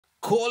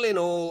Calling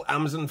all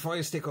Amazon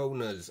Fire Stick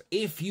owners,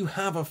 if you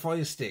have a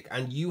Fire Stick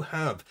and you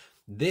have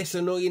this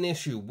annoying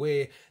issue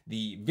where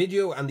the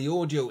video and the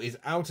audio is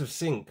out of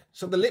sync,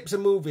 so the lips are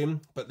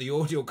moving but the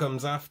audio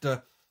comes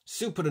after,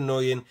 super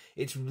annoying,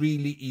 it's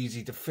really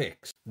easy to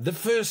fix. The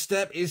first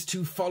step is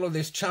to follow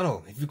this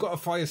channel. If you've got a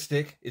Fire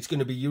Stick, it's going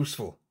to be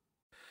useful.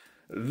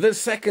 The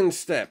second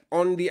step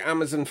on the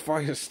Amazon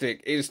Fire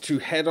Stick is to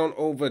head on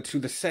over to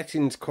the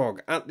settings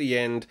cog at the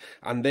end,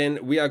 and then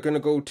we are going to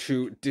go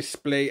to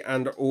display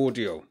and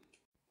audio.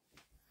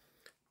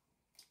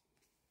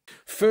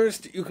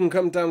 First, you can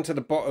come down to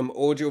the bottom,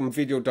 audio and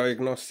video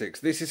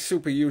diagnostics. This is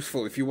super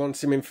useful if you want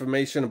some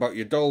information about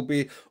your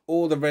Dolby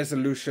or the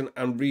resolution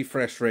and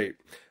refresh rate.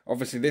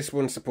 Obviously this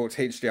one supports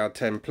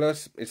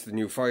HDR10+, it's the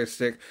new Fire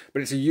Stick,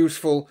 but it's a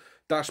useful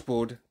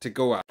dashboard to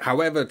go at.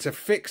 However, to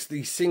fix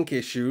the sync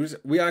issues,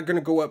 we are going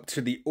to go up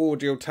to the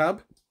audio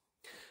tab.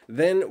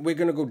 Then we're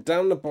going to go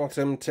down the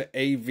bottom to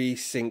AV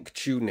sync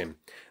tuning.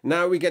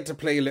 Now we get to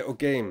play a little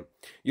game.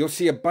 You'll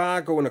see a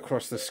bar going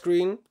across the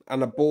screen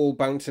and a ball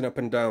bouncing up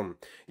and down.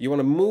 You want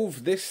to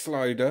move this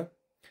slider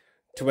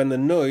to when the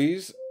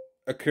noise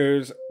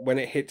occurs when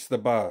it hits the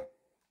bar.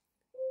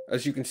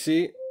 As you can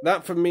see,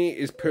 that for me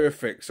is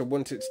perfect. So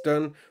once it's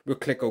done, we'll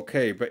click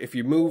OK. But if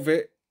you move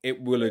it,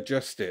 it will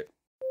adjust it.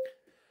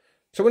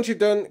 So once you're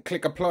done,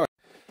 click apply.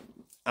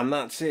 And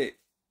that's it.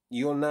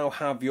 You'll now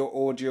have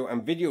your audio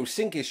and video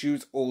sync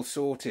issues all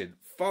sorted.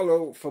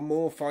 Follow for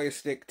more Fire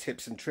Stick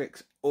tips and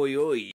tricks. Oi oi.